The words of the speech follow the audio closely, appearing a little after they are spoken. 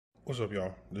What's up,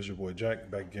 y'all? This is your boy Jack,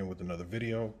 back again with another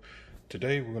video.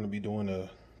 Today we're going to be doing a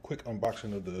quick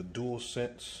unboxing of the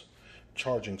DualSense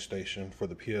charging station for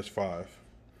the PS5.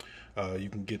 You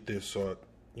can get this all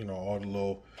the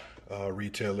little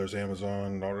retailers, Amazon,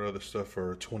 and all the other stuff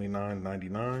for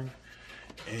 $29.99.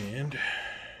 And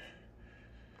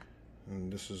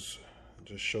this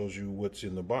just shows you what's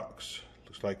in the box.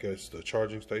 Looks like it's the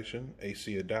charging station,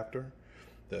 AC adapter,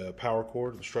 the power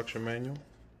cord, instruction manual.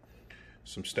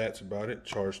 Some stats about it: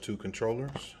 charge 2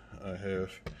 controllers. I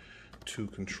have 2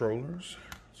 controllers,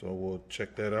 so we'll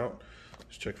check that out.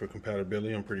 Let's check for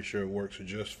compatibility. I'm pretty sure it works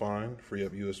just fine. Free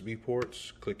up USB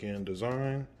ports, click in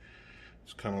design.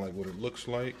 It's kind of like what it looks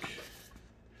like.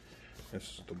 This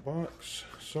is the box.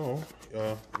 So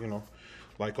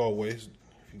like always,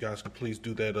 if you guys can please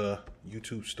do that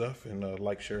YouTube stuff and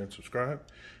like, share, and subscribe,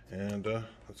 and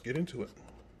let's get into it.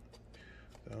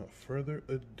 Without further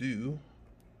ado,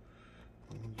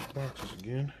 these boxes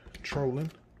again,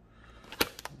 trolling,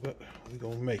 but we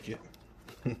gonna make it.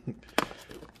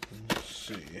 Let's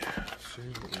see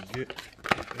what we get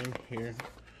in here.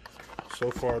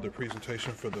 So far, the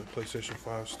presentation for the PlayStation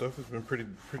 5 stuff has been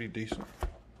pretty decent.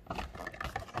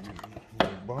 The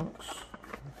box.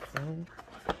 Okay.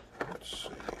 Let's see.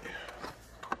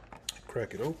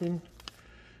 Crack it open.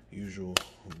 Usual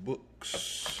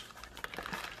books.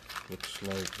 Looks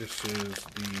like this is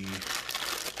the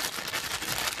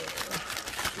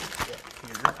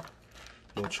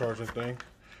little charging thing,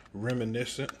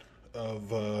 reminiscent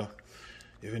of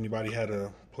if anybody had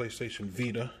a PlayStation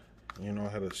Vita,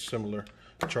 had a similar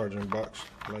charging box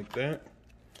like that.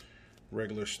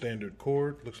 Regular standard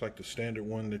cord, looks like the standard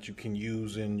one that you can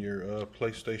use in your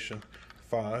PlayStation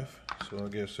 5. So I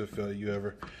guess if you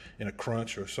ever in a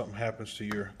crunch or something happens to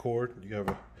your cord, you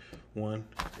have one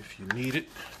if you need it.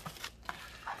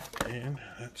 And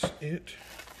that's it.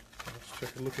 Let's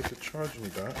take a look at the charging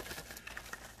dock.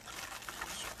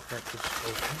 Let's crack this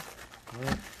open. All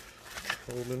right.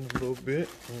 Trolling a little bit.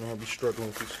 I'll be struggling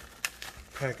with these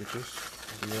packages.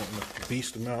 I'll be wanting to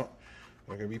beast them out.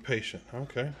 I gotta be patient.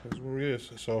 Okay, this is what it is.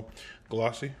 So,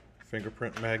 glossy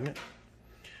fingerprint magnet.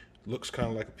 Looks kind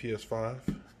of like a PS5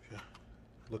 if you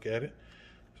look at it.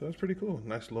 So that's pretty cool.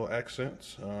 Nice little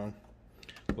accents.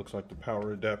 Looks like the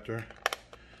power adapter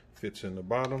fits in the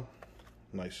bottom.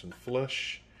 Nice and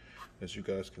flush, as you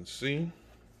guys can see.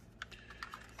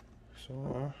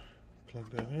 So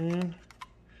plug that in,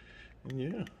 and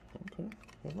yeah, okay,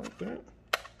 I like that.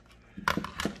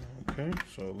 Okay,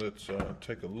 so let's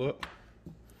take a look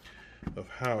of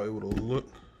how it would look.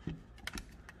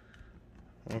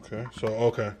 Okay,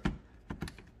 so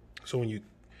when you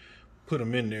put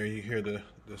them in there, you hear they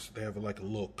have like a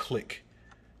little click.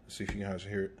 Let's see if you guys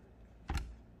hear it.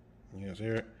 You guys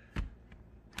hear it?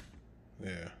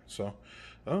 Yeah, so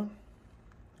it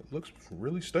looks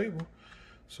really stable.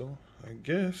 So I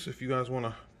guess if you guys want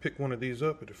to pick one of these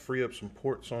up, it'll free up some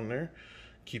ports on there,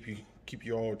 keep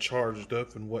you all charged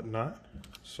up and whatnot.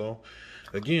 So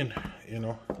again,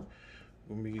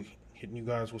 we'll be hitting you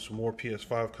guys with some more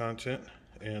PS5 content,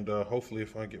 and hopefully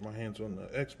if I get my hands on the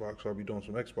Xbox, I'll be doing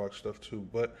some Xbox stuff too.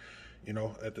 But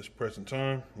at this present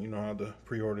time, how the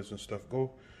pre-orders and stuff go,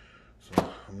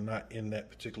 so I'm not in that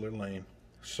particular lane.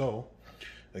 So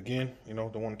again,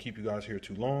 don't want to keep you guys here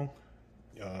too long.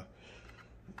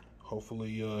 Hopefully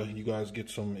you guys get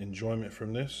some enjoyment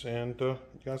from this, and you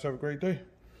guys have a great day.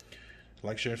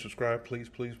 Like, share, and subscribe, please,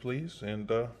 please, please, and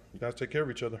you guys take care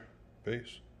of each other.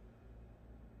 Peace.